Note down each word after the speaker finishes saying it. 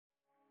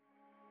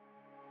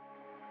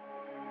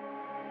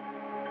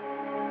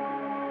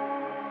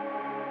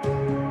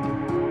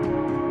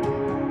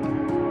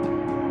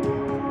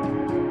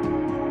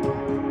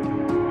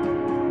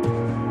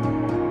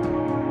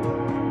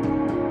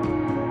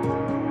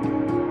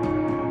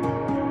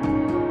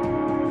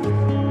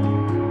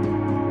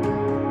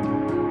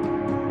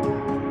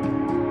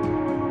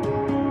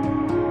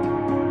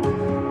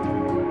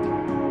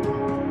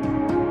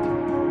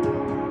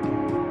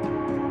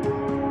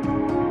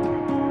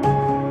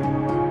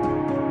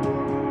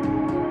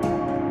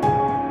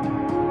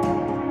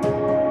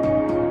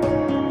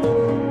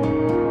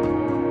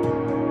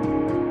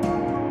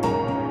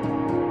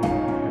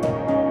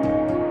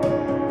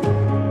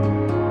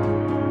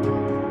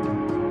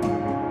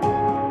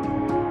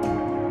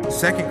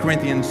2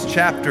 Corinthians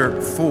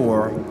chapter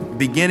 4,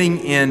 beginning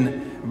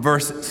in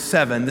verse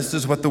 7, this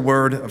is what the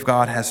Word of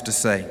God has to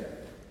say.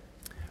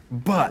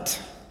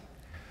 But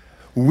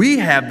we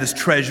have this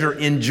treasure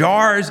in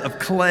jars of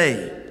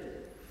clay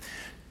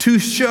to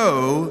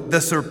show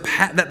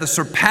that the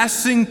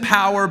surpassing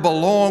power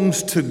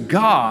belongs to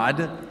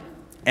God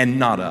and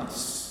not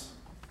us.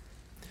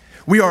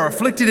 We are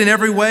afflicted in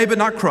every way but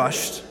not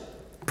crushed,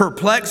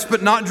 perplexed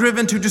but not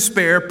driven to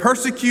despair,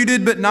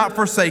 persecuted but not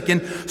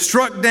forsaken,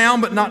 struck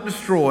down but not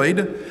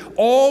destroyed,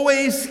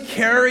 always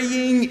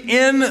carrying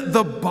in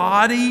the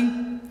body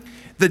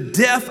the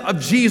death of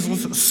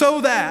Jesus,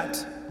 so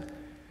that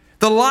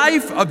the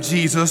life of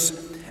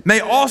Jesus may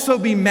also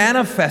be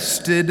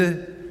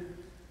manifested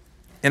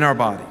in our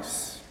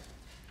bodies.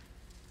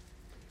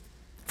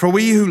 For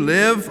we who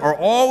live are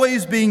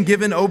always being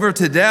given over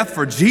to death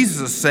for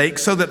Jesus' sake,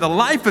 so that the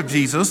life of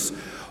Jesus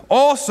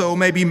also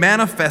may be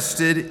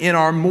manifested in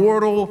our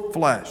mortal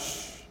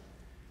flesh.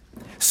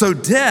 So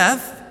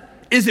death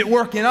is at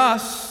work in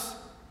us,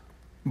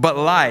 but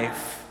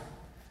life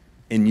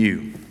in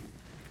you.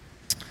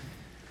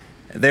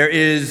 There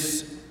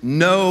is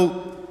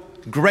no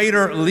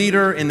greater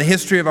leader in the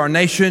history of our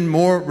nation,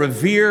 more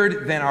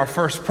revered than our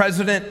first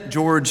president,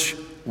 George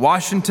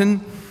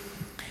Washington.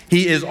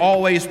 He is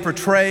always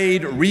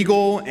portrayed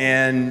regal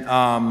and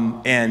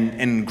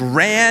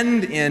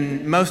grand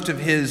in most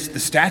of the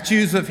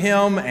statues of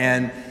him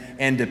and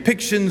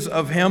depictions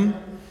of him.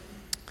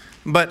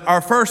 But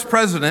our first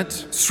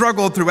president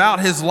struggled throughout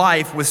his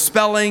life with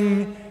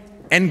spelling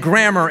and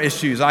grammar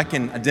issues. I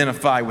can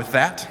identify with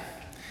that.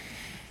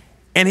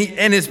 And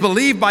it's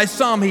believed by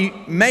some he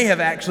may have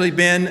actually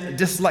been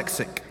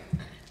dyslexic.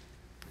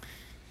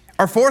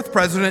 Our fourth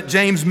president,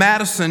 James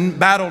Madison,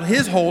 battled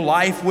his whole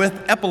life with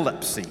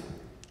epilepsy.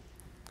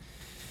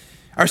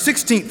 Our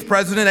 16th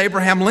president,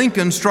 Abraham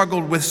Lincoln,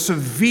 struggled with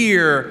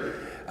severe,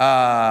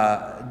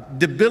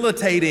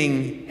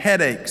 debilitating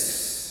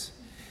headaches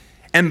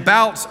and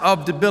bouts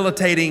of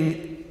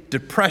debilitating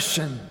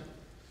depression.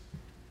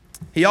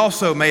 He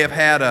also may have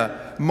had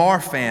a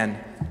Marfan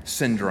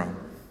syndrome.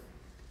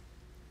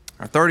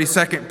 Our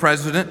 32nd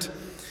president,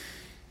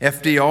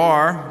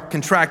 FDR,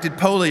 contracted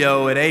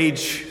polio at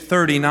age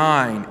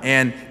 39,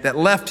 and that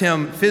left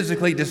him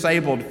physically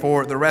disabled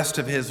for the rest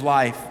of his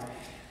life.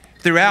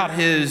 Throughout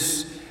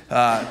his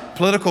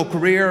political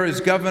career as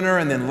governor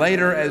and then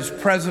later as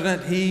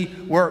president, he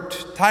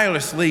worked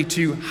tirelessly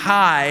to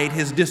hide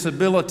his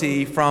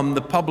disability from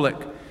the public.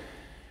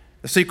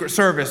 The Secret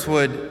Service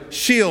would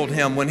shield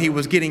him when he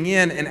was getting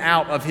in and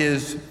out of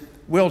his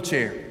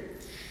wheelchair.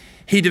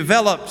 He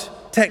developed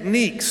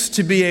techniques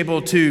to be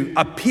able to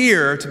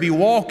appear to be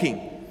walking,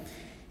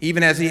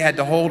 even as he had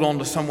to hold on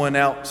to someone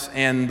else.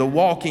 And the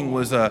walking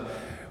was a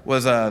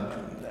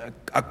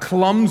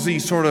clumsy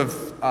sort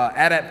of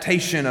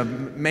adaptation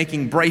of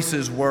making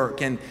braces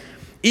work. And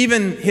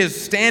even his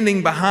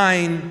standing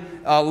behind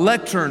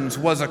lecterns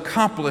was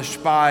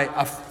accomplished by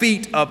a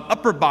feat of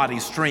upper body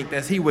strength,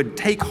 as he would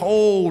take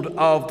hold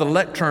of the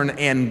lectern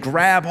and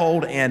grab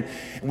hold and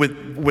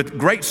with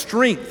great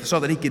strength so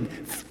that he could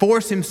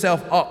force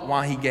himself up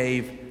while he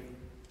gave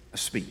a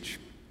speech.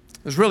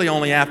 It was really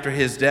only after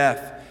his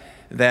death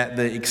that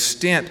the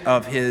extent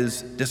of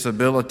his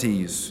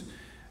disabilities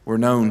were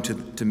known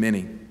to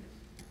many.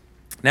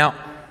 Now,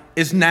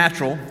 it's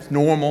natural, it's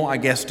normal, I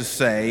guess, to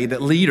say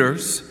that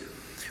leaders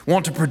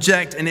want to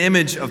project an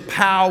image of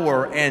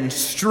power and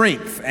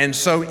strength. And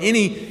so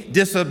any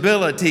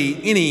disability,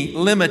 any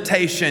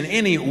limitation,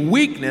 any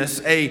weakness,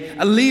 a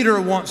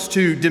leader wants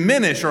to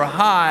diminish or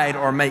hide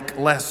or make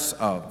less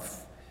of.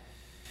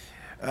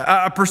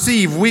 A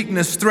perceived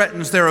weakness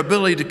threatens their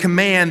ability to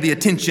command the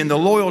attention, the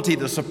loyalty,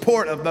 the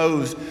support of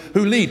those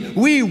who lead.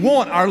 We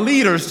want our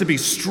leaders to be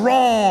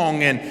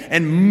strong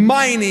and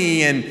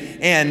mighty and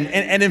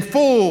in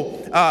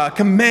full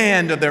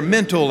command of their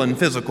mental and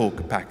physical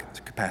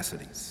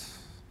capacities.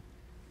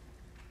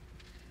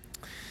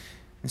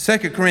 In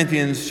 2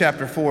 Corinthians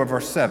chapter 4,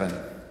 verse 7,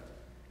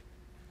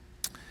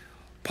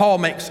 Paul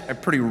makes a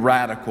pretty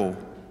radical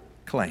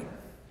claim.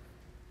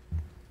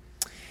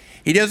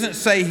 He doesn't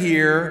say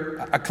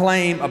here a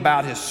claim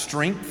about his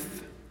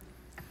strength,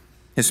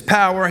 his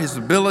power, his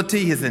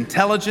ability, his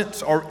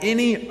intelligence, or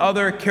any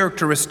other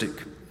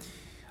characteristic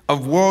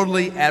of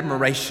worldly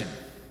admiration.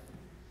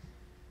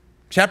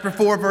 Chapter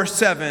 4, verse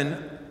 7,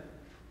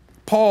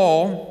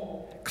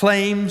 Paul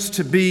claims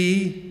to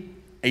be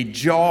a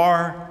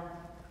jar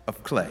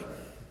of clay.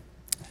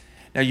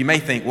 Now you may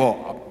think,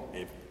 well,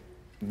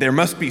 there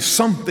must be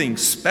something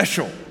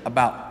special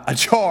about a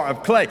jar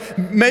of clay.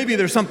 Maybe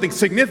there's something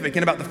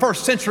significant about the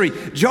first century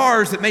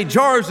jars that made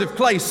jars of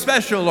clay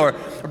special or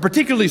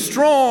particularly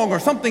strong or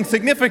something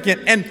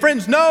significant. And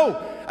friends,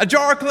 no, a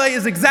jar of clay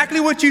is exactly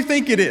what you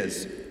think it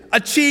is. A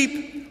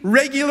cheap,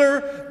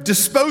 regular,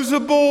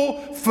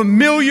 disposable,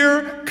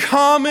 familiar,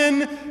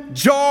 common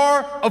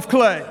jar of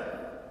clay.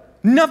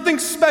 Nothing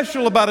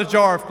special about a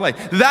jar of clay.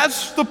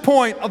 That's the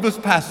point of this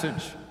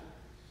passage.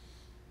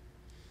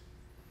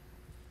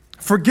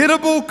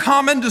 forgettable,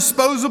 common,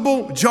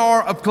 disposable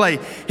jar of clay.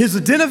 His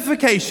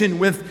identification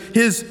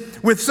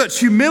with such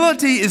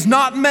humility is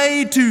not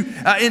made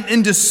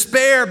in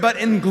despair, but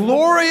in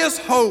glorious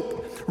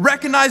hope,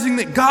 recognizing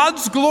that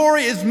God's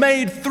glory is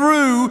made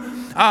through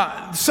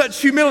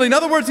such humility. In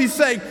other words, he's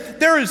saying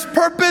there is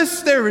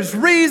purpose, there is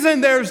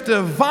reason, there's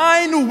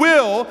divine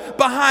will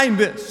behind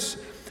this.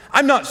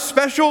 I'm not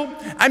special,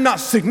 I'm not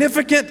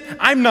significant,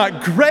 I'm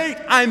not great,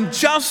 I'm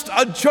just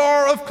a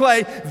jar of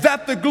clay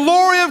that the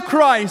glory of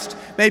Christ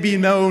may be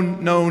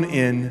known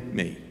in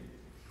me.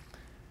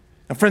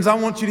 Now, friends, I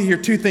want you to hear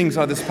two things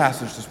out of this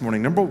passage this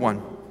morning. Number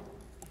one,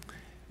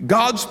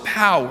 God's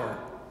power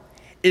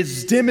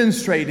is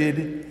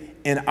demonstrated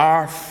in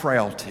our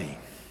frailty.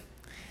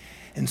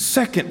 And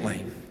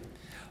secondly,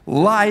 the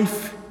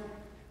life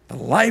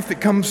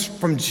that comes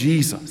from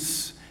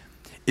Jesus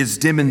is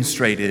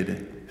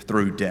demonstrated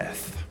through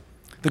death.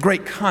 The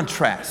great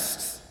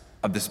contrasts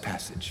of this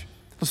passage.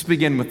 Let's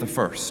begin with the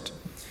first.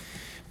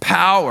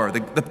 Power,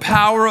 the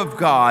power of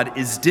God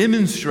is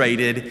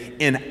demonstrated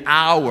in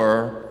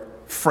our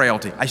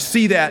frailty. I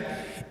see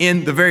that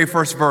in the very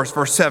first verse,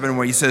 verse 7,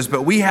 where he says,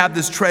 "But we have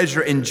this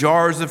treasure in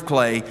jars of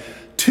clay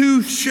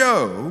to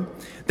show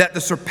that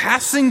the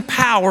surpassing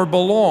power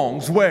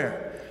belongs"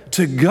 where?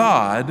 To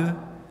God,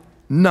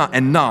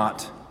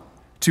 not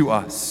to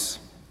us.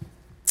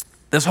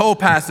 This whole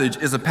passage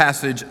is a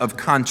passage of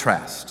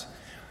contrast.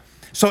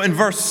 So in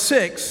verse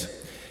 6,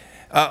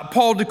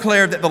 Paul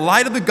declared that the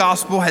light of the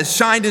gospel has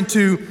shined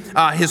into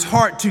his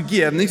heart to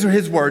give, and these are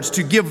his words,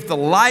 to give the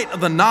light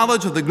of the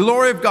knowledge of the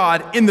glory of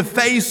God in the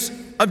face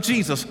of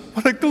Jesus.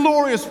 What a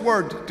glorious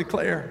word to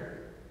declare.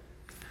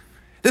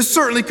 This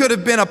certainly could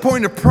have been a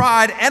point of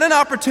pride and an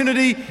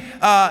opportunity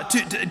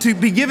to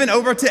be given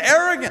over to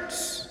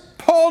arrogance.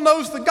 Paul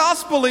knows the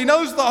gospel. He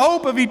knows the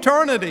hope of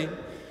eternity.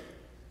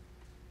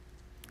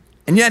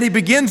 And yet he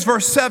begins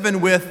verse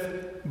 7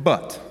 with,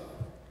 "but."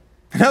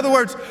 In other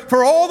words,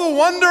 for all the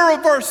wonder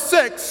of verse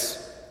 6,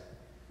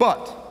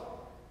 but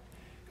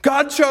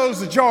God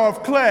chose a jar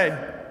of clay,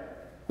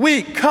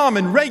 weak,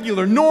 common,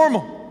 regular,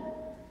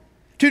 normal,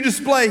 to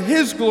display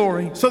his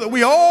glory so that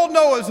we all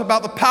know it's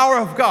about the power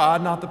of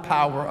God, not the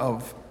power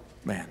of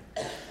man.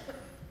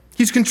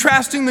 He's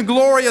contrasting the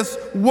glorious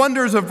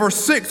wonders of verse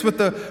 6 with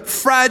the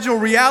fragile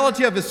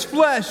reality of his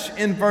flesh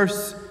in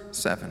verse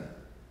 7.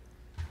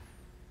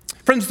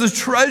 Friends, the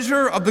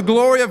treasure of the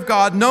glory of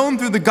God known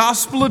through the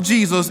gospel of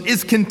Jesus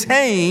is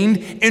contained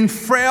in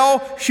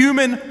frail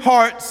human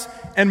hearts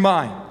and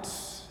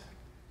minds.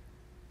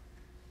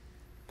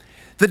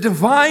 The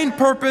divine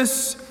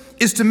purpose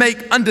is to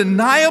make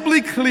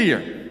undeniably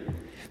clear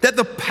that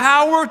the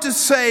power to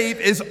save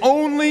is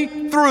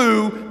only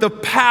through the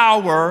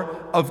power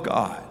of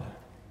God.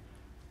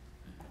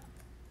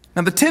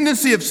 Now, the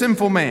tendency of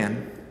sinful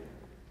man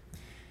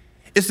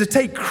is to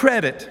take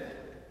credit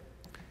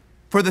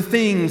for the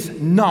things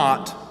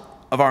not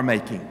of our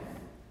making.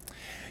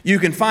 You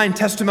can find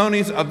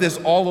testimonies of this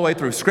all the way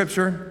through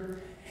Scripture,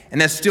 and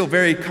that's still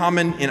very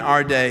common in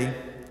our day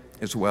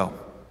as well.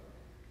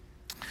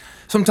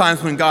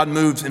 Sometimes when God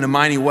moves in a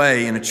mighty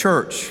way in a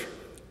church,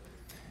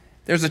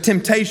 there's a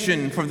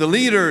temptation for the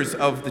leaders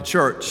of the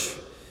church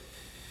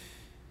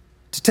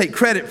to take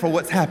credit for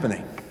what's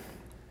happening.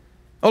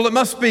 Oh, it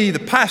must be the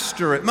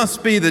pastor, it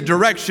must be the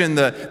direction,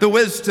 the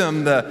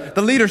wisdom, the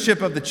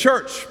leadership of the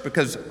church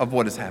because of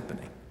what is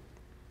happening.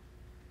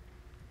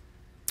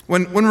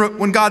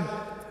 When God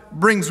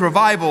brings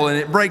revival and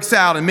it breaks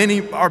out and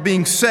many are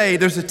being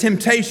saved, there's a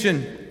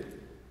temptation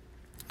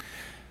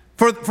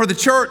for the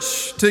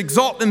church to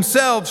exalt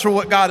themselves for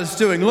what God is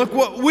doing. Look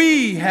what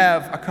we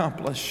have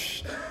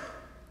accomplished.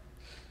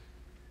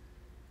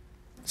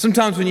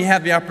 Sometimes when you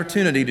have the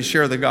opportunity to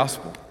share the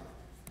gospel,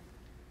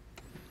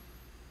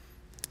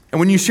 and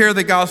when you share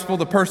the gospel,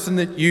 the person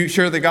that you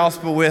share the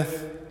gospel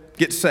with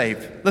gets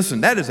saved.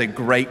 Listen, that is a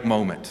great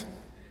moment.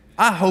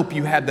 I hope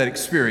you have that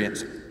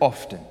experience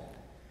often.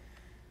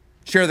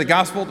 Share the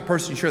gospel, the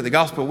person you share the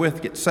gospel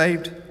with gets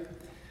saved.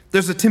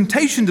 There's a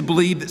temptation to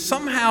believe that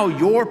somehow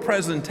your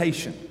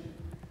presentation,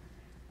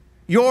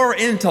 your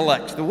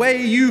intellect, the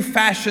way you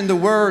fashioned the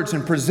words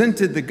and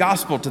presented the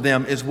gospel to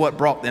them is what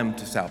brought them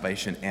to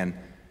salvation and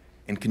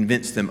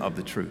convinced them of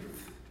the truth.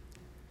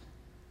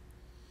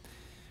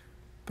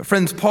 But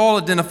friends, Paul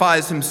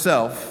identifies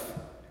himself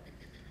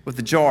with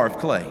the jar of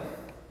clay.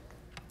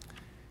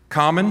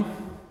 Common,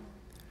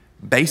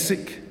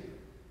 basic,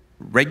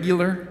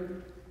 regular,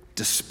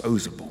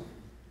 disposable.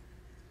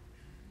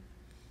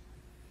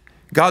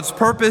 God's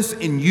purpose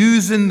in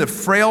using the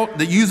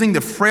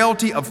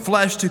frailty of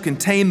flesh to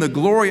contain the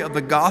glory of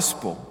the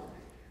gospel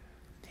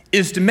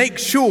is to make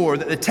sure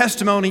that the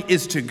testimony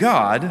is to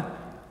God,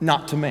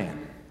 not to man.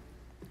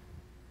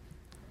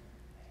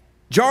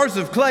 Jars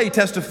of clay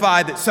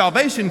testify that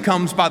salvation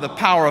comes by the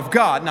power of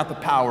God, not the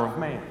power of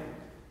man.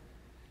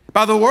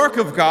 By the work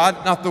of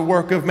God, not the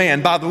work of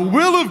man. By the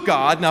will of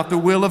God, not the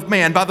will of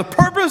man. By the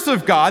purpose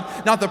of God,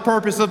 not the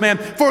purpose of man.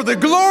 For the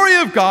glory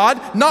of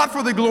God, not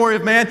for the glory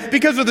of man.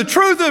 Because of the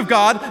truth of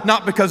God,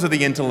 not because of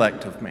the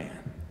intellect of man.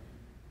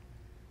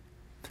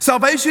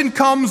 Salvation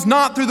comes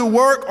not through the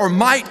work or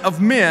might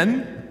of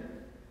men.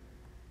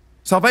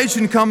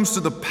 Salvation comes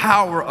through the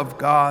power of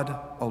God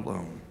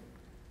alone.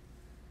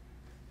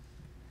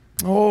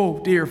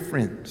 Oh, dear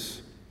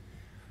friends,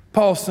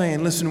 Paul's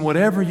saying, listen,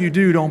 whatever you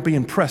do, don't be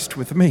impressed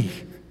with me.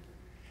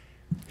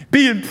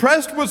 Be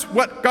impressed with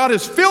what God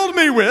has filled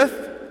me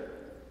with,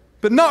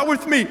 but not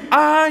with me.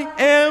 I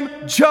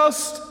am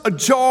just a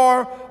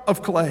jar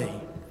of clay.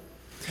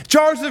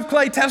 Jars of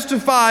clay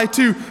testify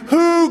to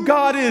who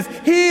God is.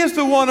 He is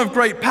the one of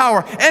great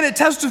power, and it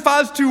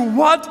testifies to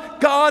what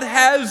God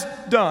has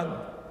done.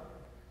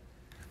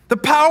 The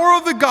power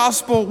of the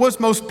gospel was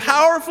most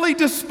powerfully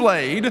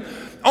displayed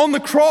on the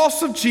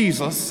cross of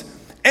Jesus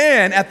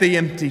and at the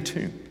empty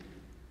tomb.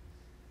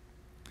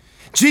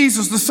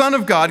 Jesus, the Son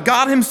of God,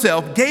 God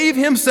himself, gave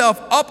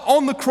himself up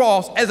on the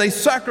cross as a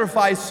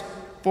sacrifice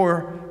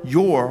for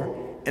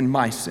your and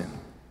my sin.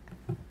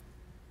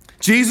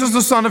 Jesus,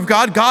 the Son of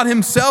God, God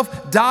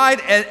himself died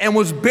and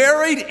was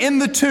buried in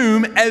the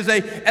tomb as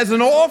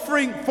an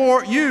offering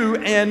for you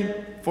and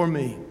for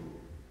me.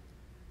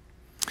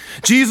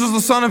 Jesus, the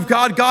Son of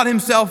God, God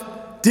himself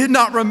did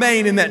not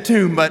remain in that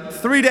tomb, but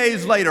 3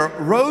 days later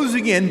rose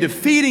again,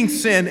 defeating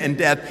sin and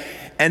death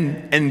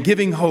and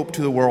giving hope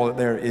to the world that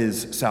there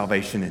is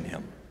salvation in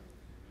him.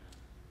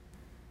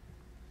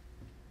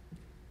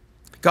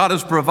 God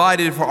has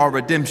provided for our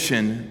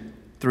redemption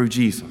through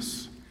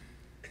Jesus.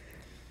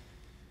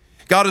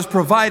 God has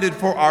provided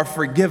for our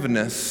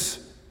forgiveness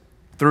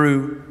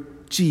through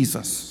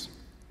Jesus.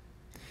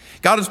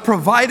 God has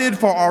provided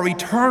for our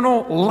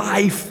eternal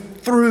life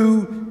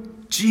through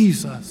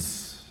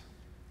Jesus.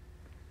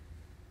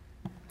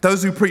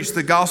 Those who preach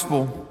the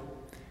gospel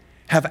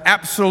have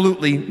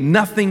absolutely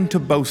nothing to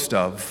boast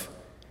of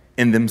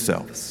in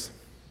themselves.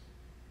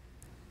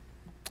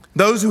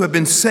 Those who have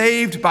been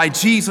saved by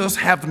Jesus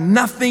have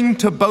nothing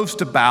to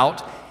boast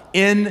about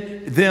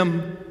in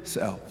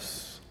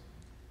themselves.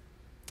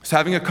 I was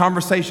having a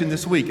conversation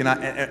this week,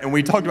 and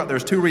we talked about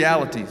there's two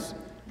realities.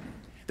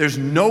 There's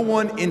no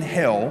one in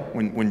hell,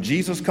 when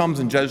Jesus comes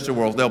and judges the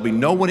world, there'll be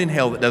no one in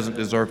hell that doesn't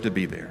deserve to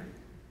be there.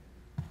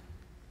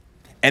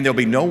 And there'll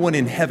be no one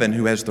in heaven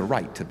who has the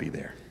right to be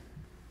there.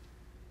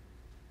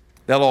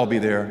 They'll all be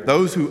there.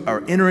 Those who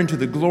enter into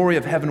the glory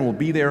of heaven will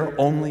be there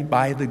only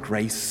by the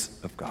grace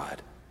of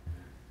God.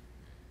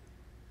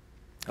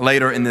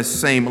 Later in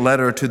this same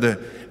letter to the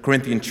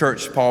Corinthian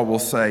church, Paul will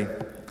say,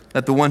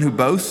 let the one who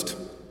boasts,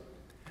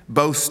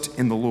 boast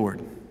in the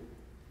Lord.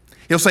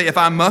 He'll say, if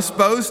I must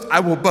boast, I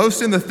will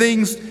boast in the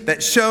things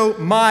that show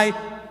my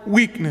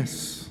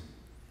weakness.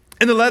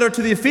 In the letter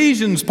to the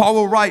Ephesians, Paul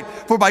will write,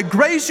 for by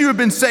grace you have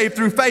been saved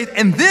through faith,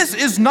 and this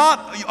is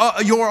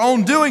not your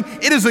own doing.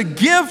 It is a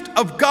gift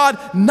of God,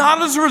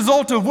 not as a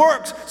result of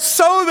works,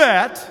 so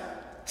that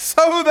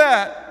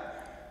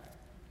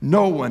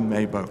no one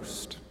may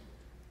boast.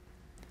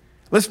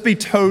 Let's be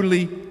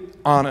totally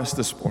honest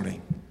this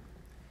morning.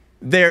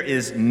 There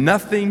is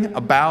nothing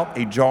about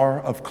a jar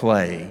of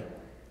clay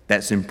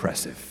that's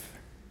impressive.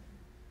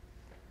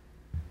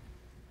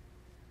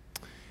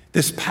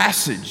 This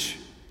passage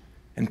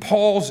and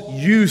Paul's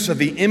use of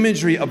the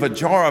imagery of a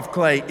jar of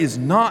clay is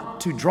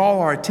not to draw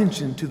our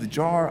attention to the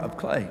jar of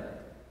clay.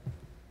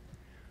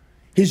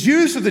 His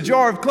use of the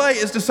jar of clay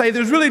is to say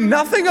there's really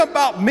nothing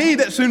about me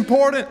that's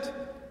important.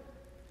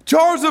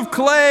 Jars of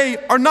clay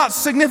are not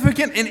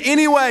significant in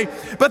any way,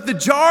 but the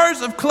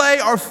jars of clay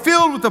are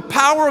filled with the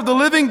power of the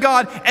living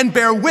God and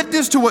bear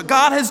witness to what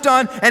God has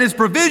done and his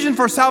provision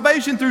for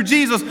salvation through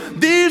Jesus.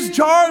 These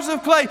jars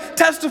of clay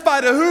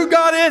testify to who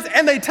God is,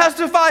 and they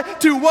testify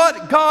to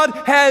what God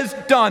has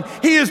done.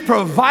 He has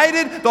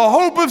provided the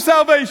hope of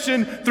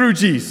salvation through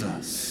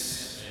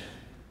Jesus.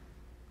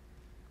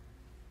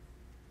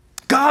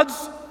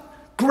 God's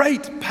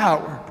great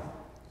power,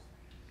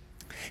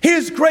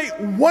 his great,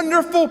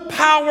 wonderful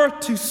power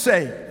to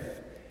save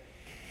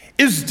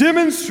is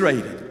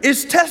demonstrated,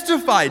 is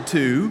testified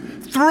to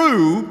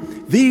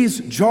through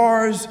these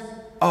jars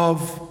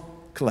of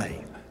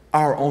clay,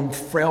 our own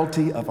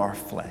frailty of our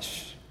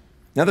flesh.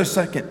 Now, the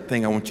second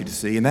thing I want you to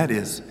see, and that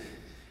is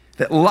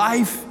that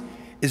life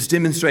is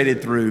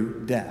demonstrated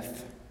through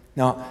death.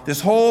 Now,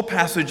 this whole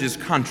passage is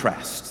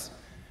contrasts.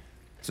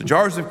 So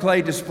jars of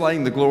clay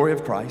displaying the glory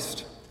of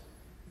Christ,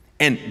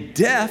 and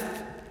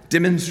death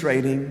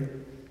demonstrating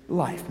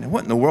life. Now,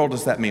 what in the world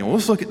does that mean? Well,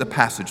 let's look at the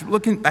passage.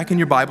 Looking back in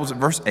your Bibles at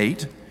verse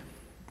 8,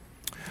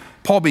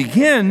 Paul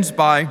begins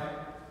by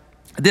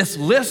this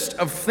list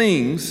of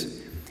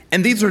things,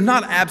 and these are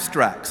not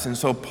abstracts. And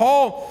so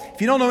Paul,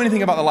 if you don't know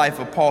anything about the life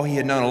of Paul, he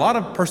had known a lot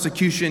of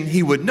persecution.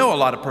 He would know a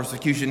lot of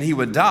persecution. He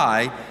would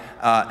die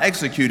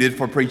executed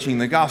for preaching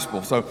the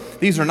gospel. So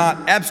these are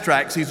not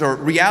abstracts. These are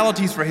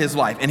realities for his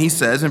life. And he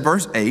says in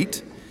verse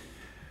 8,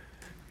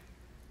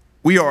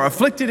 we are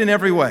afflicted in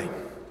every way,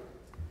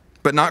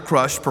 but not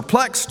crushed,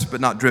 perplexed,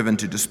 but not driven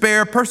to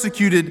despair,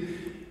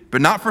 persecuted,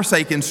 but not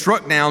forsaken,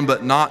 struck down,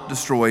 but not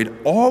destroyed,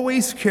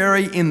 always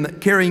carrying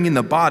in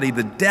the body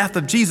the death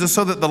of Jesus,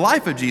 so that the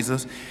life of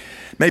Jesus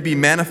may be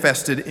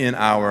manifested in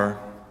our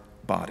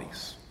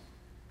bodies.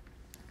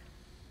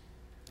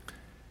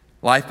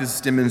 Life is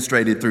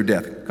demonstrated through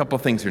death. A couple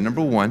of things here.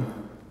 Number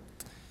one,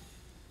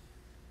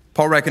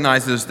 Paul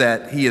recognizes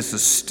that he is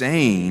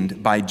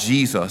sustained by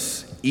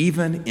Jesus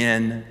even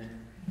in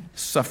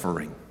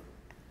suffering.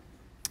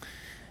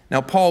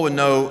 Now, Paul would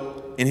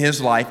know in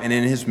his life and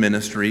in his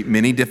ministry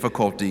many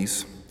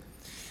difficulties.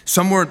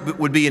 Some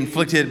would be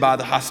inflicted by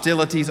the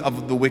hostilities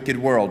of the wicked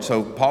world.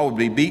 So Paul would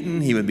be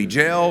beaten, he would be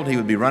jailed, he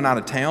would be run out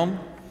of town.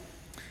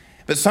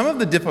 But some of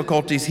the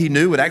difficulties he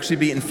knew would actually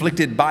be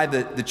inflicted by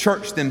the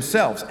church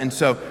themselves. And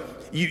so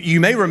you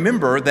may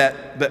remember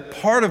that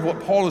part of what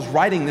Paul is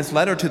writing this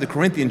letter to the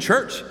Corinthian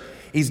church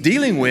is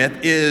dealing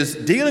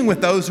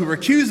with those who are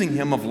accusing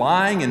him of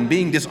lying and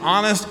being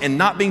dishonest and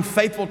not being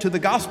faithful to the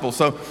gospel.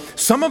 So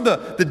some of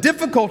the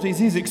difficulties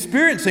he's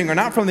experiencing are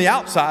not from the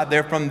outside,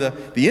 they're from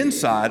the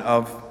inside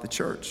of the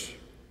church.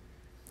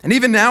 And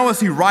even now as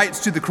he writes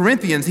to the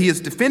Corinthians, he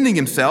is defending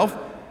himself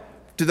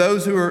to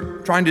those who are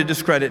trying to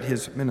discredit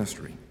his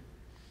ministry.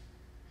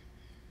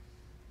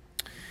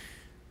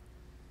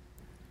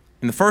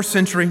 In the first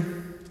century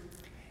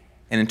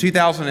and in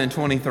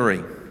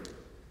 2023,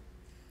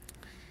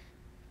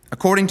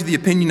 according to the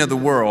opinion of the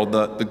world,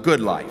 the good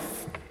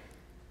life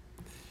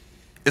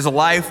is a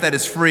life that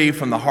is free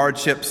from the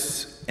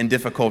hardships and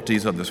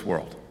difficulties of this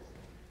world.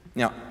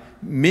 Now,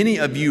 many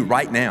of you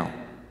right now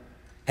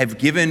have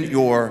given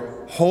your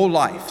whole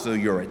life, so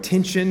your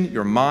attention,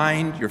 your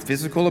mind, your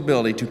physical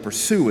ability to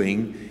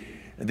pursuing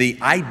the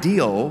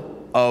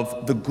ideal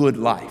of the good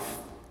life.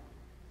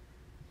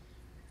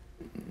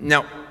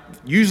 Now,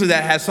 usually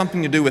that has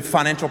something to do with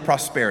financial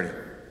prosperity.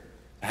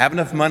 Have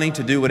enough money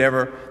to do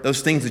whatever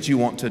those things that you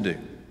want to do.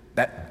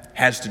 That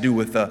has to do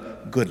with the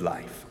good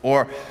life.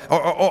 Or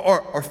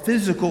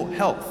physical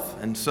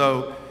health. And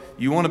so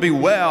you want to be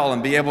well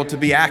and be able to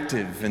be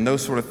active and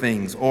those sort of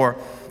things. Or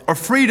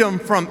freedom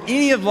from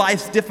any of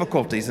life's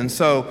difficulties. And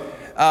so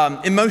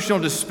emotional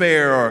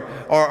despair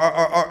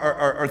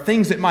or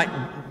things that might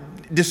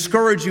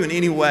discourage you in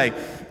any way.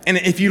 And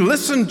if you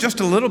listen just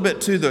a little bit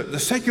to the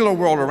secular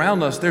world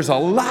around us, there's a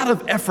lot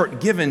of effort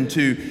given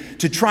to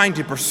trying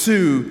to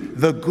pursue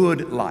the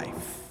good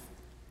life.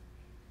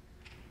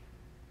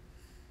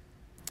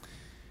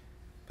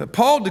 But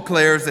Paul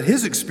declares that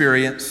his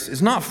experience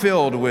is not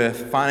filled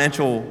with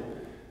financial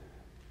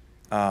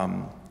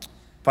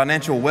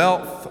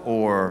wealth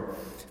or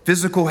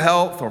physical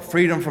health or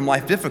freedom from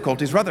life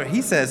difficulties. Rather,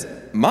 he says,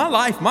 my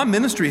life, my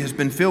ministry has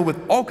been filled with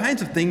all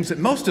kinds of things that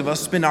most of us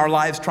spend our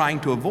lives trying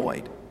to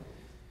avoid.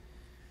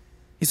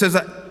 He says,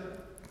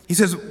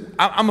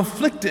 I'm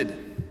afflicted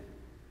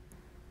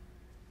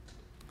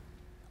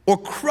or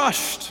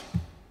crushed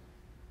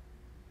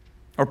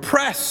or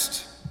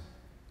pressed.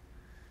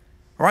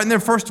 All right, and then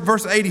first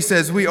verse 8, he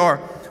says, we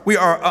are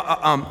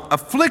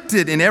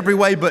afflicted in every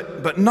way,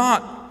 but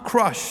not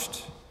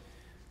crushed.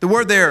 The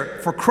word there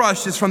for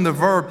crushed is from the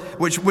verb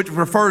which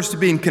refers to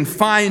being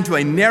confined to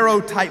a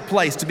narrow, tight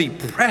place, to be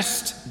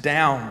pressed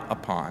down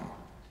upon.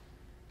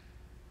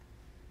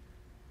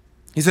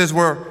 He says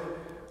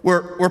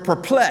we're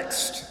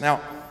perplexed.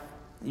 Now,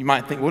 you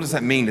might think, what does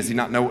that mean? Does he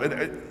not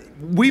know?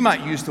 We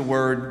might use the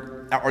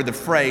word or the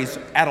phrase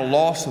at a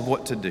loss of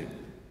what to do.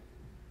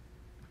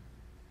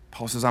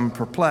 Paul says, I'm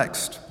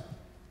perplexed,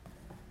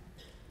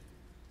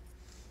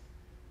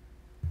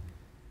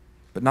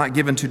 but not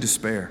given to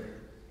despair.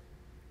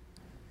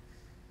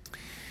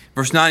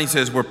 Verse 9, he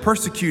says, we're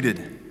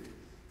persecuted.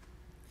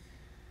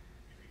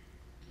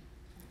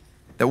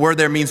 That word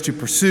there means to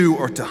pursue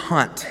or to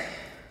hunt.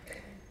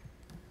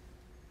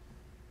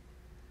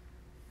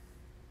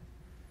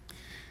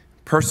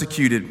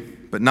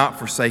 Persecuted, but not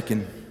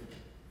forsaken.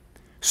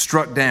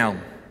 Struck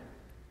down.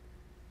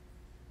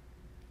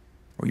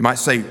 Or you might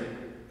say,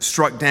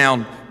 struck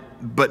down,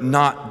 but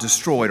not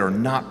destroyed or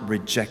not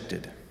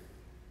rejected.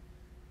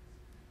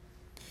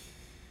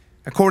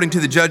 According to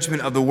the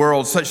judgment of the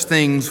world, such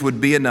things would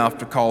be enough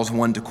to cause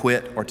one to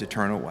quit or to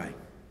turn away.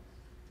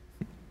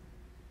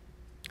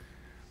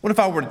 What if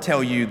I were to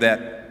tell you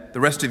that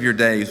the rest of your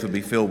days would be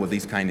filled with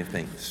these kind of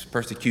things,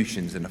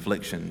 persecutions and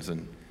afflictions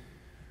and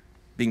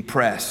being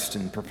pressed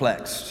and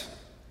perplexed?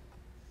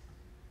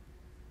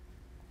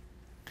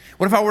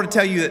 What if I were to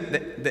tell you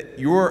that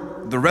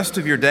the rest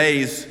of your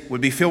days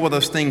would be filled with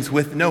those things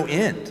with no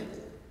end?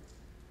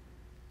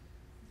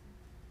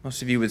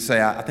 Most of you would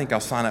say, I think I'll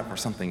sign up for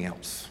something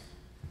else.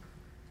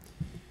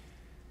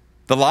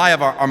 The lie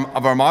of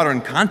our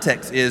modern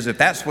context is if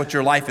that's what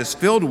your life is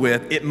filled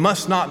with, it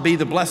must not be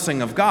the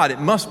blessing of God. It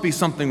must be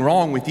something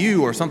wrong with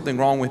you or something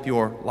wrong with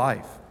your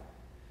life.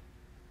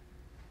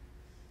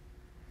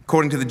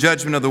 According to the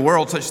judgment of the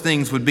world, such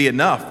things would be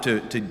enough to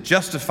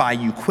justify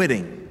you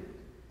quitting,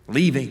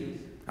 leaving,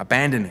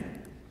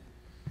 abandoning.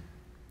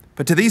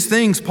 But to these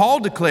things, Paul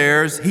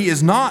declares he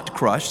is not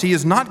crushed, he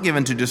is not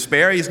given to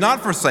despair, he is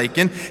not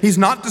forsaken, he's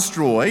not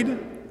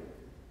destroyed.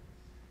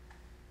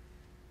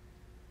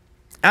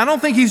 I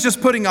don't think he's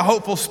just putting a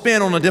hopeful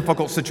spin on a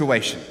difficult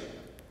situation.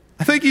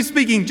 I think he's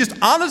speaking just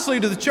honestly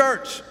to the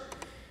church.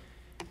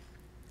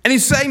 And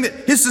he's saying that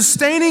his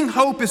sustaining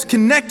hope is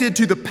connected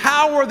to the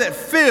power that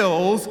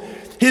fills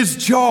his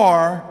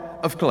jar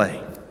of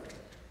clay.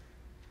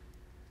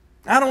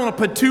 I don't want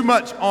to put too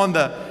much on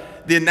the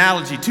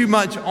analogy, too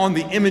much on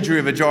the imagery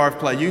of a jar of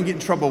clay. You can get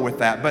in trouble with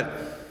that. But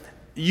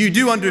you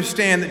do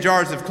understand that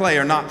jars of clay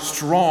are not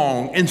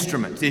strong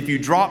instruments. If you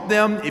drop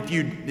them, if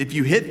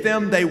you hit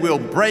them, they will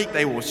break,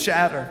 they will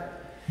shatter.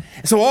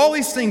 So all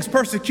these things,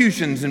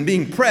 persecutions and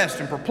being pressed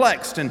and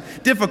perplexed and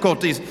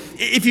difficulties,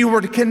 if you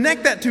were to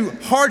connect that to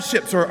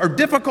hardships or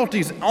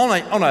difficulties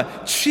on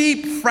a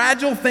cheap,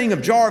 fragile thing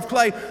of jar of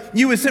clay,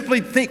 you would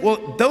simply think,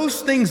 well,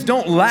 those things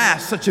don't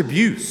last such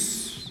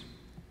abuse.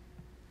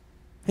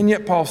 And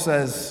yet Paul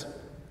says,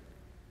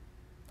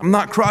 I'm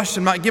not crushed,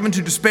 I'm not given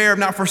to despair, I'm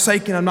not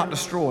forsaken, I'm not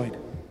destroyed.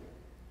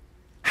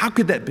 How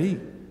could that be?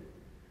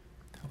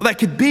 Well, that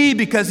could be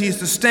because he is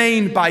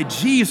sustained by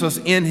Jesus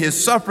in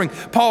his suffering.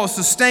 Paul's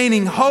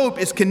sustaining hope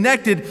is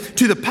connected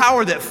to the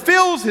power that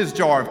fills his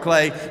jar of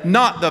clay,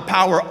 not the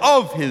power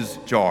of his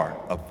jar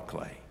of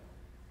clay.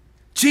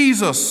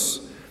 Jesus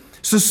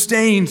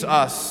sustains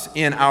us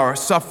in our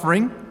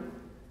suffering.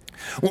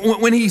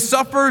 When he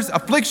suffers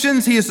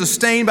afflictions, he is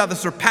sustained by the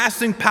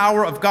surpassing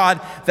power of God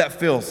that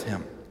fills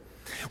him.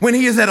 When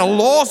he is at a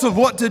loss of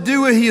what to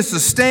do, he is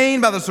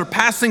sustained by the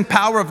surpassing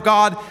power of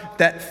God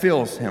that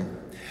fills him.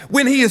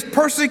 When he is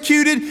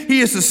persecuted, he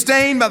is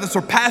sustained by the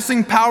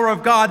surpassing power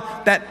of God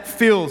that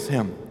fills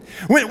him.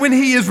 When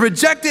he is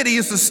rejected, he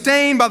is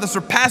sustained by the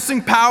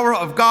surpassing power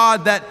of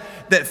God that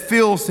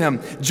fills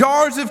him.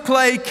 Jars of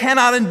clay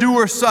cannot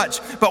endure such,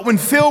 but when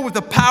filled with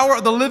the power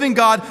of the living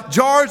God,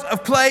 jars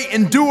of clay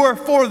endure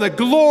for the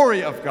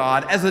glory of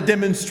God as a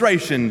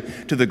demonstration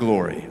to the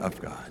glory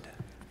of God.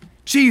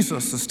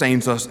 Jesus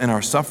sustains us in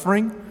our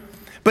suffering,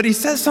 but he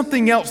says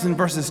something else in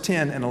verses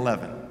 10 and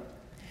 11.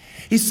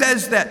 He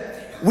says that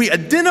we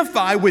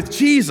identify with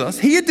Jesus,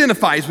 he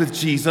identifies with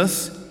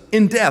Jesus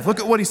in death.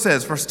 Look at what he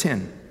says, verse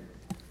 10.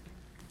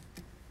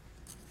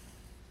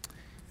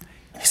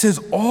 He says,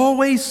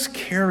 always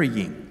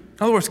carrying, in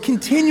other words,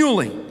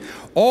 continually,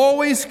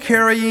 always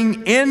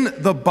carrying in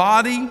the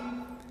body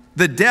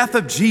the death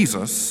of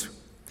Jesus,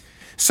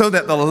 so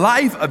that the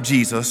life of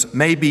Jesus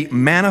may be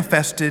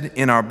manifested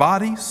in our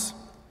bodies.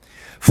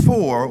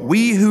 For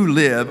we who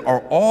live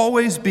are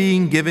always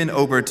being given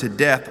over to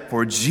death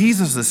for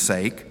Jesus'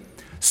 sake,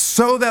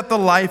 so that the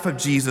life of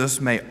Jesus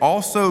may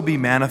also be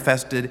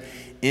manifested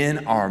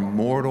in our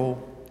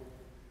mortal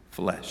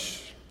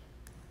flesh.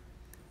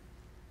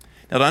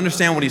 Now, to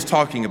understand what he's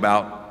talking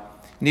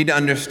about, you need to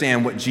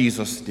understand what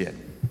Jesus did.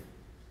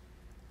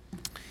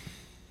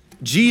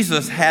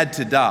 Jesus had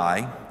to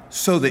die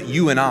so that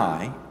you and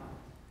I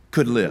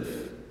could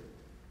live.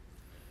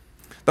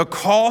 The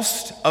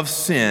cost of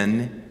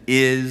sin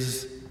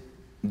is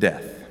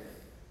death.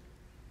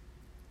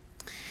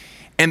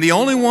 And the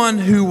only one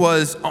who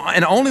was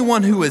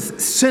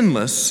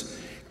sinless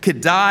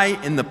could die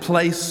in the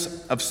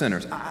place of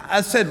sinners.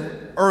 I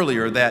said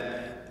earlier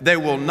that there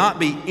will not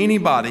be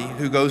anybody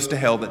who goes to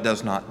hell that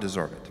does not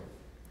deserve it.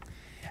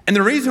 And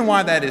the reason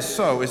why that is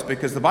so is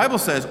because the Bible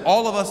says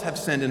all of us have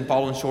sinned and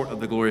fallen short of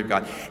the glory of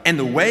God. And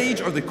the wage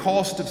or the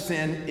cost of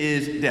sin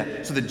is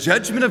death. So the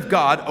judgment of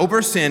God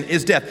over sin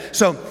is death.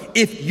 So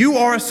if you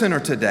are a sinner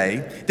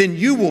today, then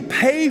you will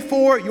pay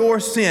for your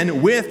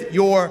sin with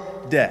your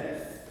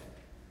death.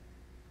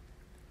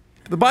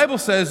 The Bible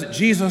says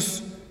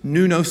Jesus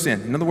knew no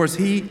sin. In other words,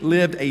 he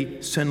lived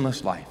a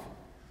sinless life.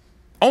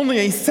 Only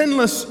a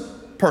sinless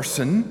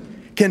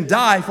person can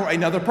die for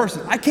another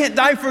person. I can't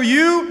die for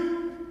you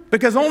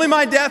because only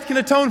my death can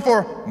atone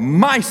for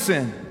my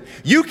sin.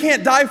 You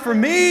can't die for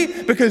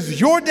me because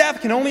your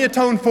death can only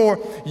atone for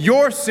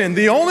your sin.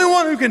 The only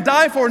one who can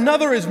die for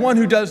another is one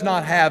who does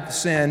not have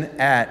sin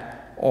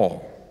at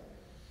all.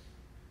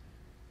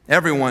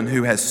 Everyone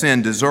who has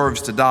sinned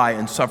deserves to die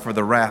and suffer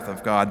the wrath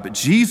of God, but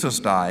Jesus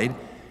died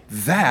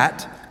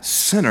that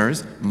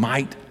sinners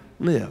might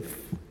live.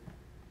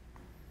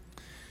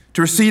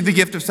 To receive the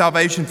gift of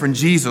salvation from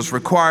Jesus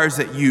requires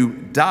that you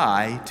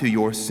die to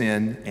your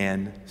sin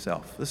and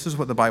self. This is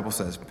what the Bible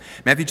says.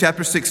 Matthew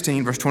chapter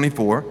 16, verse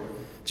 24,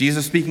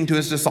 Jesus speaking to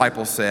his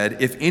disciples said,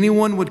 "If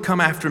anyone would come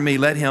after me,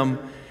 let him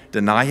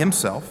deny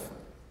himself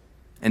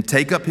and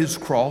take up his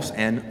cross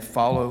and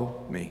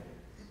follow me.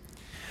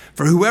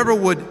 For whoever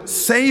would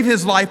save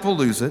his life will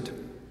lose it,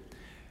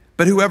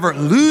 but whoever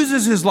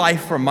loses his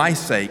life for my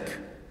sake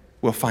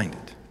will find it."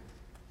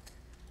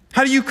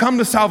 How do you come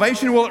to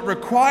salvation? Well, it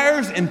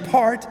requires, in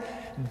part,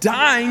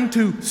 dying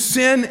to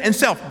sin and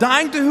self,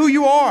 dying to who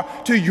you are,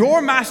 to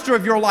your master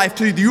of your life,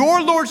 to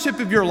your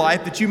lordship of your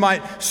life, that you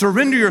might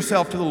surrender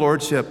yourself to the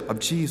lordship of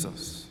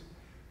Jesus.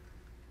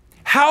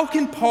 How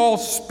can Paul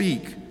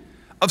speak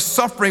of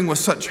suffering with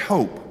such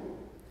hope?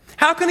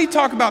 How can he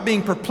talk about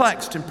being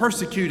perplexed and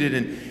persecuted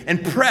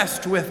and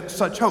pressed with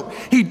such hope?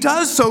 He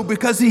does so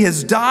because he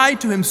has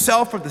died to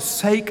himself for the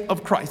sake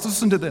of Christ.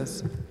 Listen to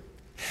this.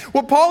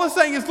 What Paul is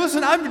saying is,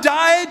 listen, I've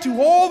died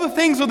to all the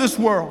things of this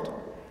world.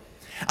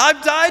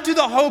 I've died to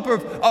the hope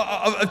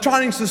of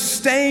trying to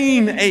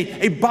sustain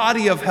a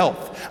body of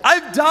health.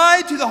 I've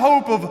died to the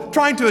hope of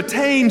trying to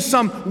attain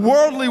some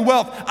worldly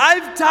wealth.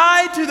 I've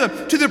died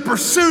to the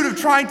pursuit of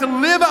trying to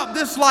live out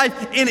this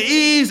life in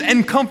ease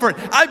and comfort.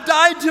 I've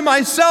died to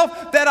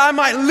myself that I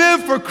might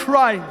live for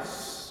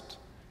Christ.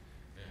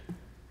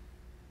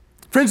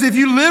 Friends, if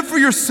you live for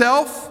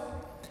yourself,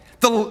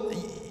 the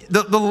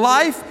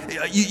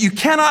life, you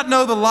cannot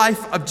know the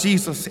life of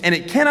Jesus, and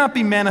it cannot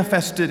be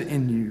manifested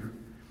in you.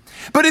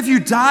 But if you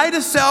die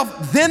to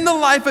self, then the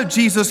life of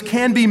Jesus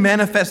can be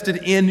manifested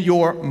in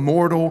your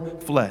mortal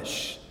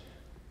flesh.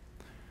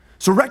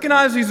 So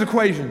recognize these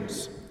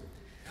equations.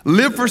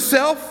 Live for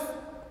self,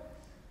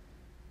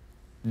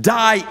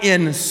 die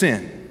in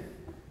sin.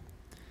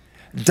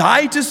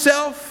 Die to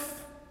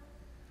self,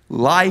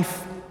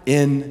 life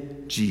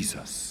in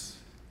Jesus.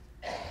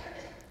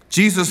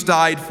 Jesus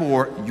died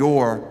for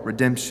your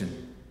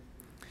redemption.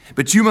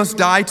 But you must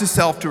die to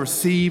self to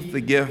receive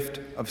the gift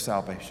of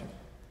salvation.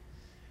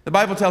 The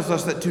Bible tells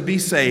us that to be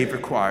saved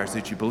requires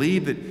that you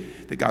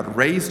believe that God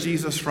raised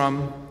Jesus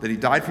that he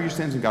died for your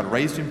sins and God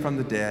raised him from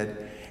the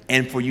dead,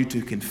 and for you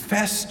to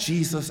confess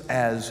Jesus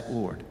as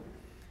Lord.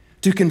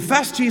 To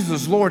confess Jesus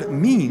as Lord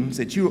means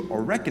that you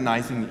are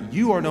recognizing that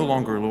you are no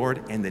longer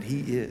Lord and that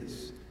he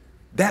is.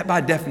 That, by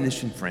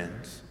definition,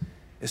 friends,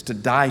 is to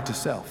die to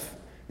self,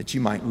 that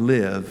you might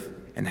live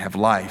and have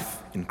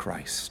life in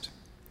Christ.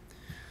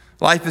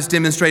 Life is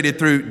demonstrated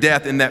through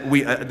death in that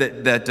we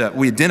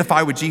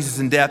identify with Jesus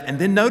in death. And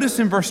then notice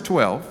in verse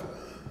 12,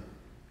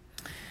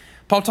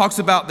 Paul talks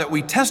about that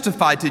we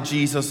testify to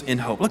Jesus in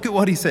hope. Look at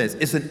what he says.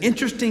 It's an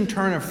interesting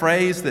turn of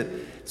phrase that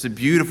it's a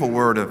beautiful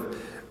word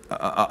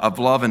of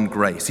love and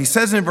grace. He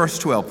says in verse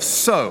 12,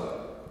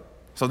 so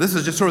this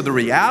is just sort of the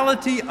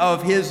reality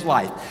of his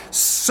life.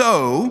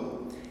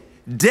 So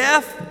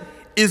death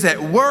is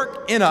at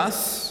work in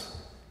us,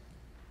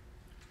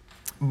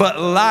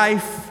 but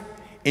life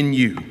in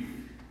you.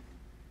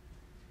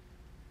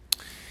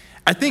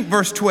 I think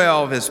verse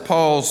 12 is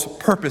Paul's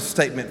purpose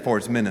statement for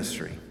his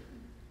ministry.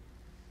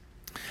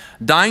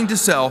 Dying to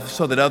self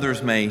so that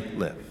others may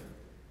live.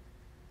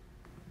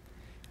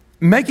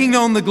 Making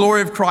known the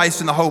glory of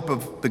Christ and the hope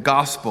of the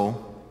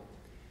gospel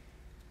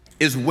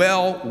is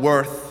well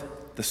worth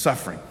the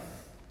suffering.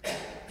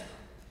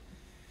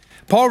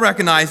 Paul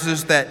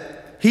recognizes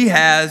that he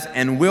has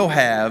and will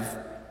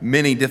have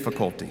many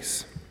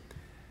difficulties.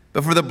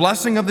 But for the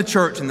blessing of the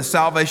church and the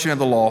salvation of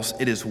the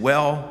lost, it is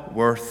well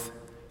worth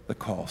the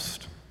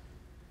cost.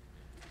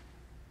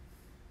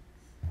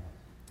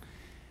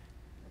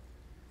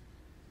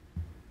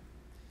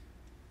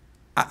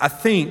 I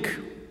think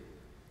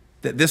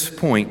that this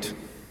point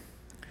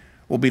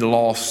will be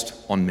lost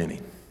on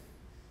many.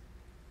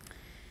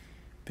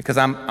 Because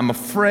I'm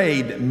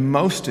afraid that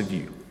most of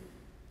you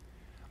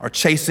are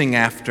chasing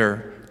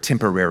after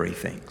temporary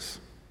things.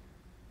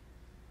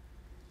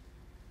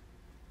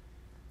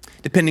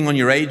 Depending on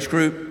your age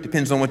group,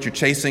 depends on what you're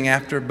chasing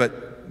after,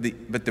 but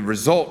the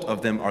result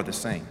of them are the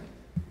same.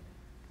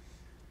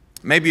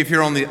 Maybe if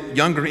you're on the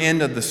younger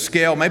end of the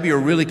scale, maybe you're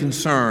really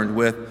concerned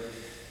with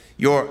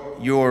your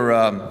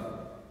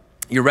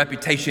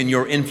reputation,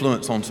 your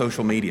influence on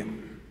social media.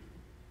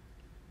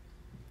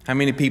 How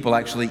many people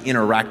actually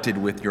interacted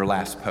with your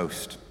last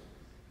post?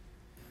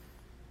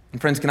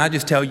 And friends, can I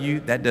just tell you,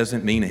 that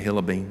doesn't mean a hill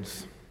of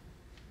beans.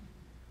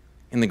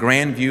 In the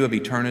grand view of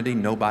eternity,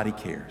 nobody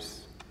cares.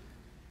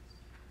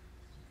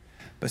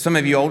 But some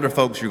of you older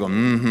folks, you're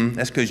going,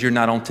 that's because you're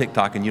not on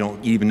TikTok and you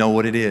don't even know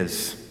what it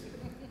is.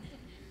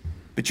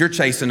 But you're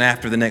chasing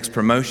after the next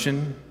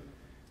promotion,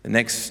 the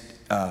next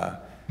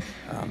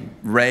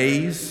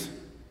raise.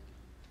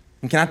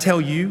 And can I tell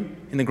you,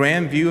 in the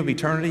grand view of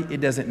eternity, it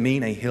doesn't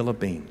mean a hill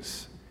of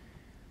beans.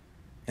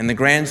 In the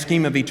grand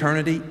scheme of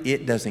eternity,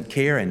 it doesn't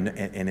care and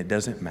it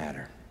doesn't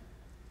matter.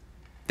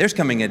 There's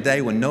coming a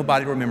day when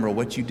nobody will remember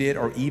what you did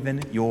or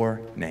even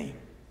your name.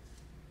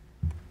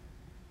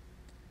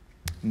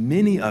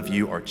 Many of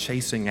you are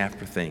chasing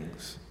after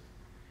things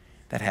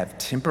that have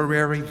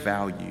temporary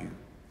value,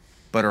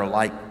 but are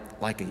like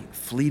a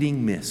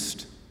fleeting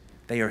mist.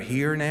 They are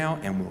here now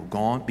and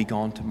will be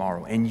gone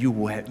tomorrow. And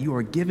you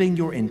are giving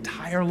your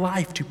entire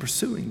life to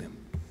pursuing them.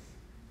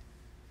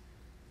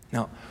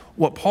 Now,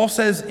 what Paul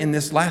says in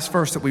this last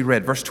verse that we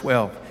read, verse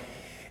 12,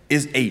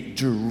 is a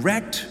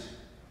direct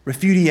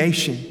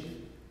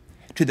refutation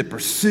to the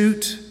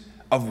pursuit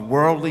of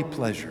worldly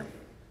pleasure.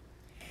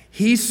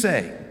 He's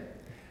saying,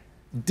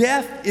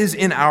 death is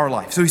in our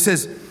life. So he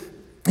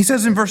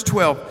says in verse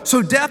 12,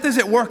 so death is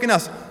at work in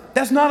us.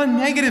 That's not a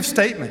negative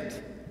statement.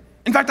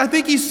 In fact, I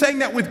think he's saying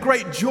that with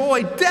great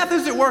joy. Death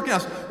is at work in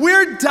us.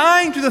 We're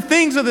dying to the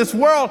things of this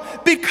world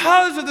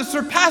because of the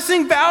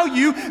surpassing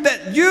value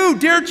that you,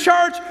 dear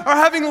church, are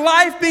having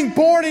life being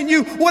born in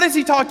you. What is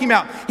he talking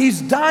about?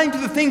 He's dying to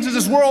the things of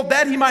this world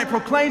that he might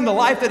proclaim the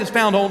life that is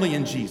found only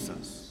in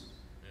Jesus.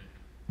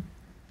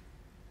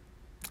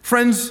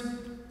 Friends,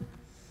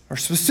 or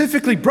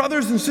specifically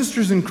brothers and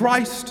sisters in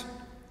Christ,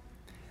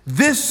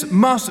 this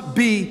must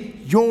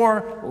be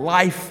your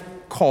life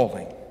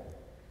calling.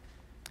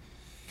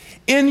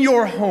 In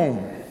your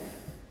home,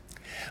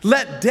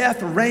 let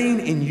death reign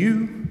in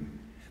you,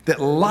 that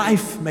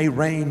life may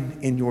reign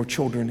in your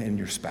children and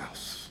your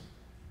spouse.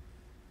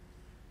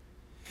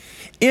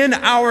 In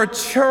our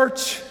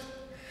church,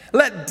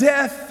 let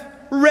death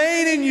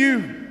reign in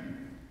you,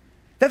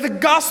 that the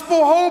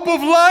gospel hope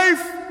of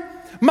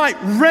life might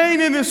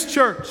reign in this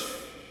church.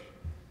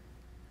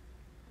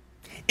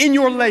 In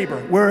your labor,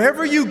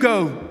 wherever you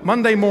go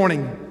Monday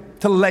morning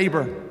to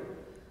labor,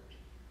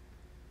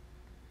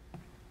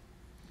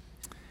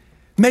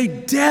 may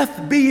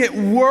death be at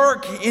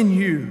work in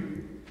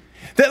you,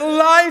 that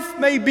life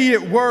may be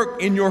at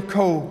work in your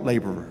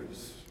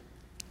co-laborers.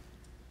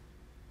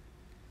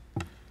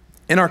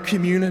 In our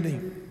community,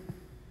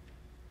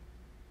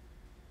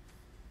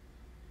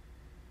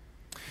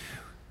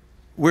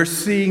 we're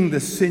seeing the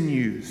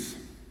sinews,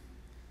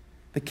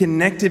 the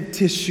connective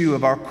tissue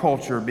of our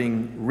culture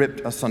being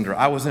ripped asunder.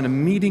 I was in a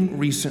meeting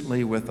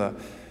recently with a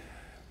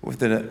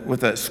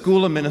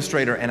school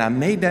administrator, and I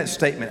made that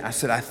statement. I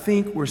said, I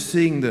think we're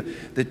seeing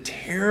the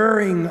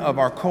tearing of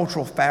our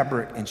cultural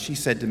fabric. And she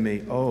said to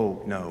me,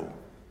 oh, no,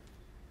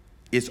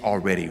 it's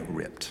already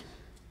ripped.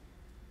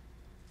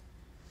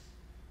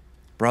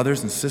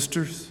 Brothers and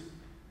sisters,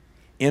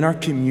 in our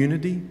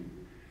community,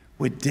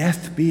 would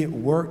death be at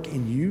work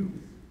in you?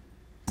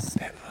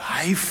 That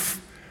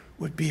life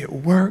would be at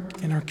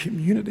work in our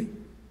community.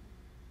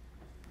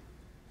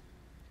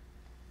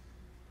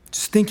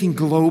 Just thinking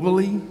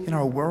globally in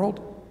our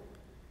world,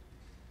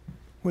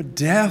 would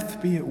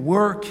death be at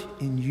work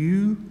in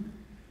you?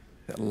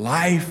 That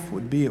life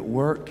would be at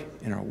work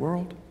in our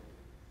world?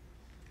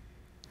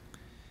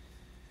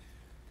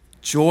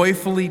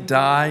 Joyfully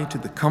die to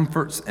the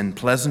comforts and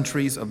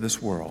pleasantries of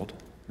this world,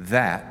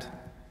 that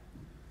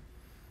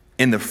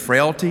in the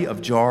frailty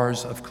of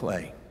jars of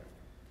clay,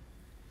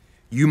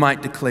 you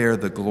might declare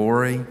the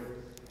glory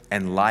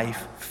and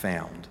life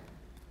found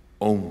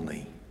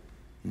only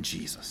in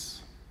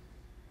Jesus.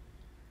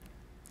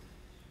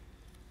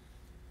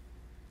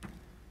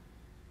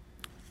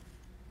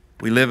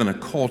 We live in a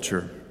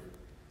culture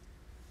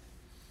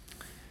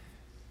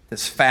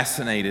that's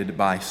fascinated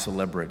by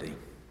celebrity.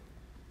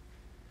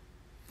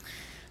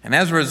 And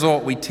as a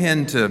result, we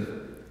tend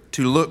to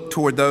look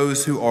toward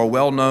those who are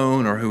well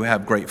known or who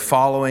have great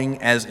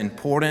following as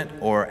important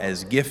or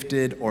as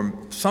gifted or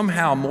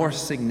somehow more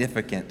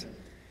significant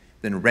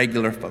than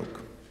regular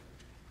folk.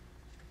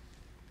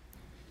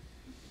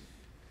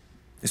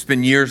 It's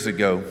been years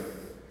ago,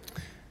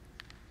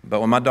 but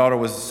when my daughter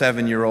was a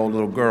 7-year-old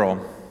little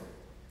girl,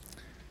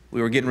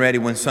 we were getting ready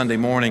one Sunday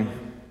morning,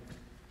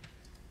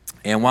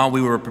 and while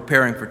we were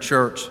preparing for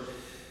church,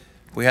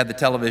 we had the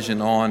television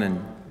on,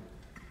 and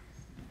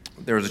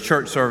there was a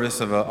church service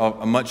of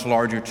a much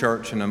larger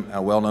church, and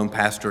a well-known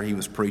pastor. He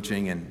was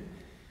preaching, and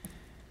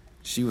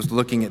she was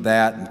looking at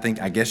that and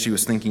I guess she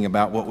was thinking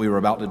about what we were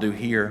about to do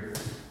here.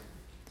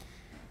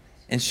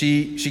 And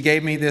she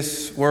gave me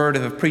this word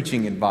of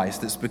preaching advice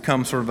that's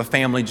become sort of a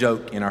family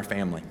joke in our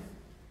family.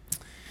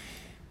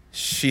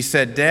 She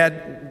said,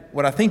 Dad,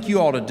 what I think you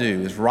ought to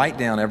do is write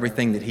down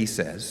everything that he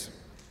says.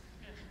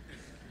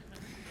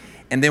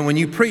 And then when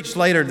you preach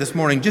later this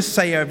morning, just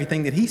say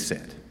everything that he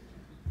said.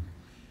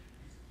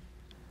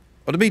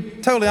 Well, to be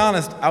totally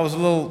honest, I was a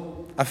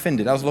little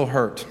offended. I was a little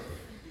hurt.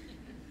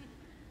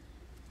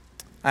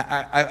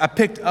 I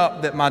picked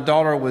up that my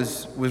daughter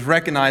was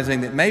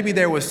recognizing that maybe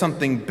there was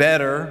something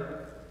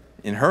better,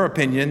 in her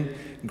opinion,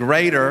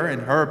 greater, in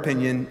her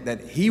opinion,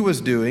 that he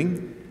was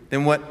doing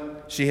than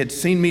what she had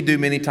seen me do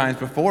many times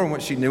before and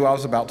what she knew I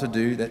was about to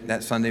do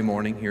that Sunday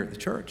morning here at the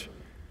church.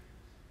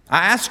 I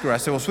asked her, I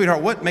said, well,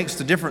 sweetheart, what makes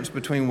the difference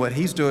between what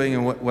he's doing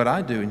and what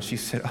I do? And she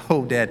said,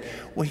 oh, Dad,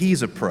 well,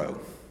 he's a pro.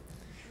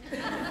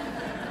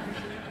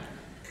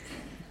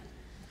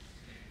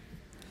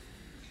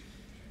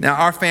 Now,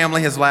 our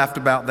family has laughed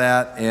about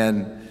that,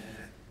 and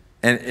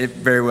it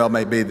very well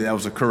may be that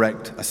was a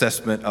correct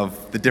assessment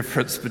of the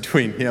difference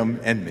between him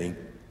and me.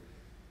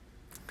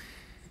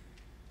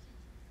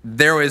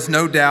 There is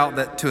no doubt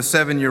that to a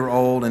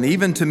 7-year-old, and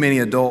even to many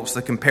adults,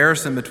 the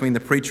comparison between the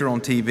preacher on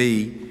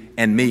TV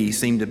and me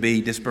seemed to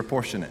be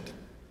disproportionate.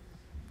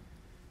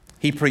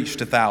 He preached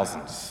to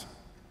thousands.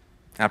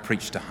 I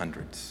preached to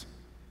hundreds.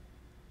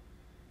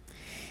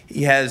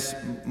 He has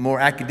more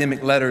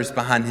academic letters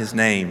behind his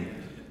name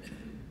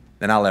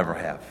than I'll ever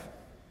have.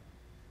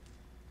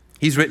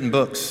 He's written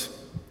books.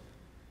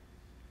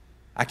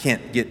 I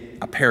can't get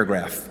a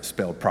paragraph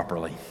spelled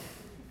properly.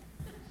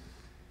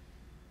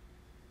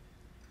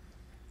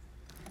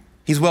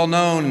 He's well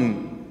known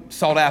and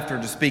sought after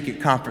to speak at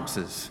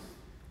conferences.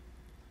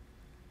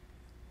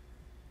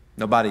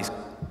 Nobody's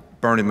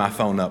burning my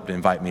phone up to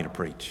invite me to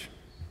preach.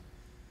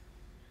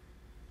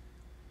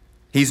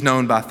 He's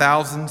known by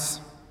thousands.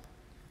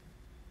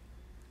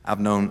 I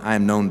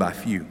am known by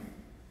few.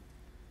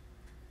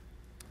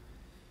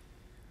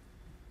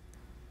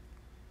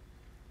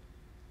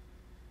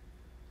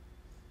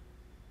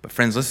 But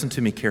friends, listen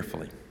to me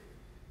carefully.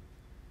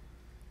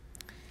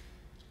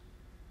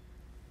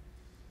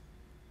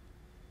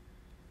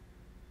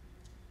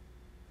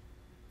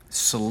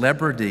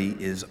 Celebrity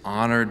is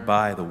honored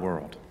by the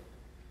world,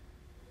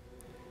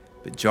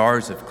 but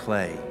jars of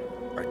clay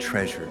are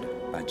treasured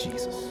by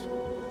Jesus.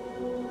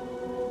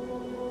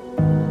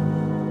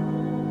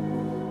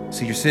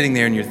 So you're sitting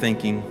there and you're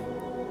thinking,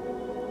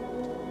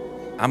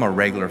 I'm a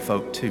regular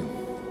folk too.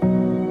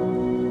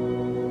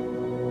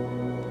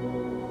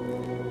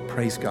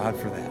 Praise God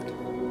for that.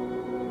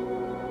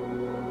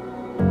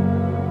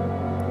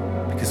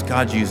 Because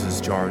God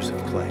uses jars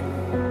of clay.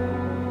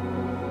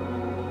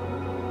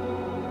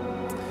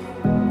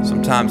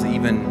 Sometimes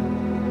even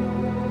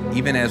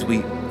as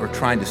we are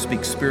trying to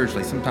speak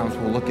spiritually, sometimes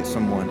we'll look at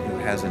someone who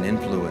has an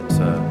influence,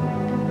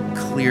 a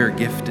clear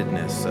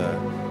giftedness,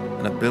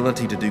 an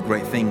ability to do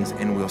great things,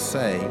 and we'll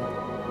say,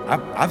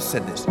 I've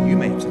said this, you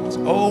may have said this,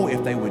 oh,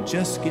 if they would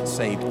just get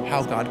saved,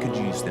 how God could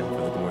use them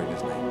for the glory of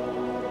his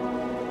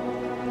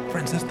name.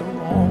 Friends, that's the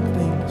wrong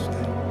thing to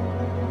say.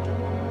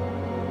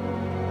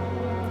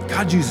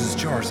 God uses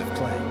jars of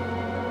clay.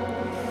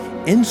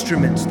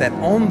 Instruments that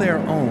on their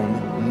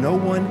own, no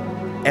one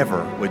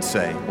ever would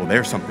say, well,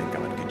 there's something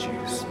God could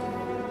use.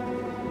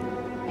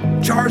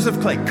 Jars of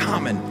clay,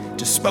 common,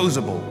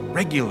 disposable,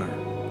 regular.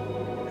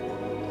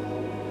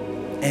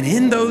 And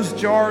in those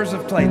jars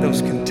of clay,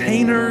 those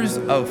containers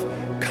of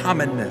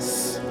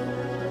commonness,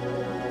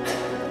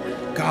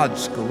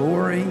 God's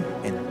glory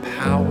and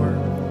power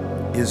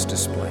is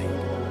displayed.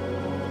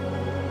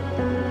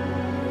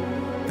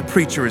 The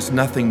preacher is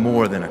nothing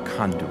more than a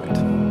conduit.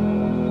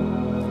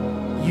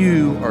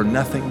 You are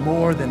nothing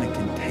more than a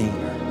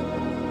container.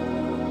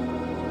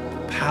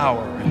 The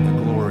power and the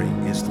glory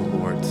is the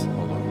Lord's alone.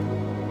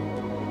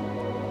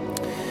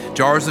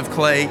 Jars of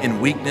clay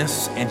in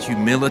weakness and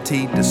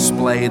humility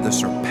display the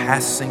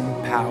surpassing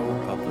power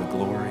of the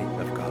glory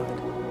of God.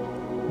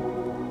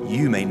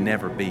 You may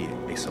never be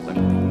a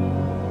celebrity.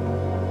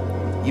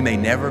 You may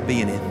never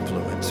be an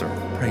influencer.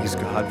 Praise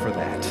God for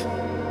that.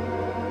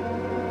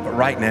 But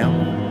right now,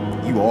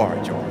 you are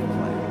a jar of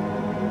clay.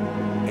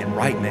 And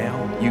right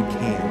now, you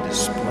can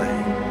display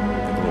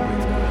the glory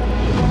of God.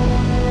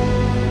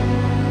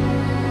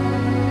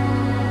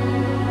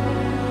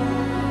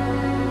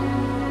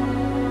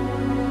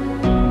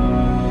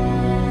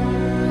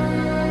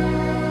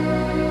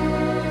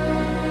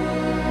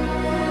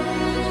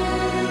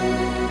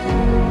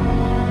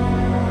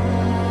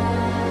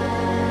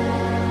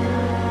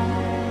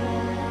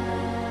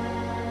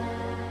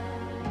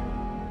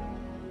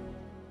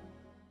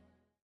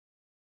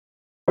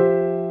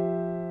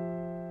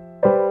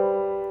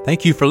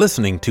 Thank you for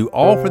listening to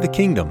All for the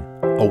Kingdom,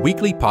 a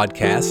weekly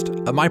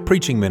podcast of my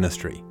preaching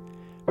ministry.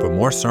 For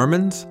more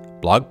sermons,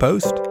 blog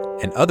posts,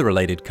 and other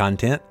related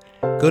content,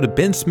 go to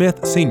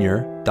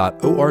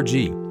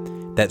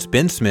bensmithsenior.org. That's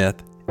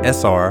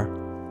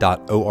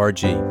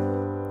bensmithsr.org.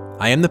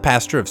 I am the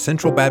pastor of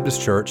Central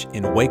Baptist Church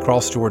in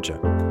Waycross, Georgia.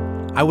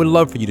 I would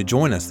love for you to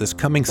join us this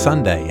coming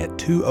Sunday at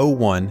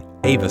 201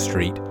 Ava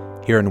Street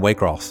here in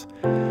Waycross.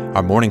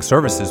 Our morning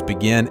services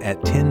begin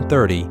at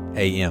 10:30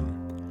 a.m.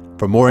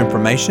 For more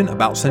information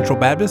about Central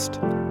Baptist,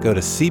 go to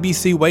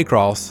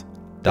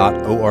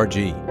cbcwaycross.org.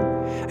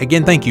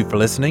 Again, thank you for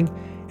listening,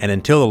 and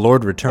until the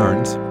Lord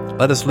returns,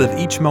 let us live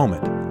each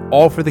moment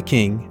all for the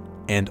King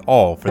and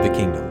all for the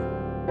kingdom.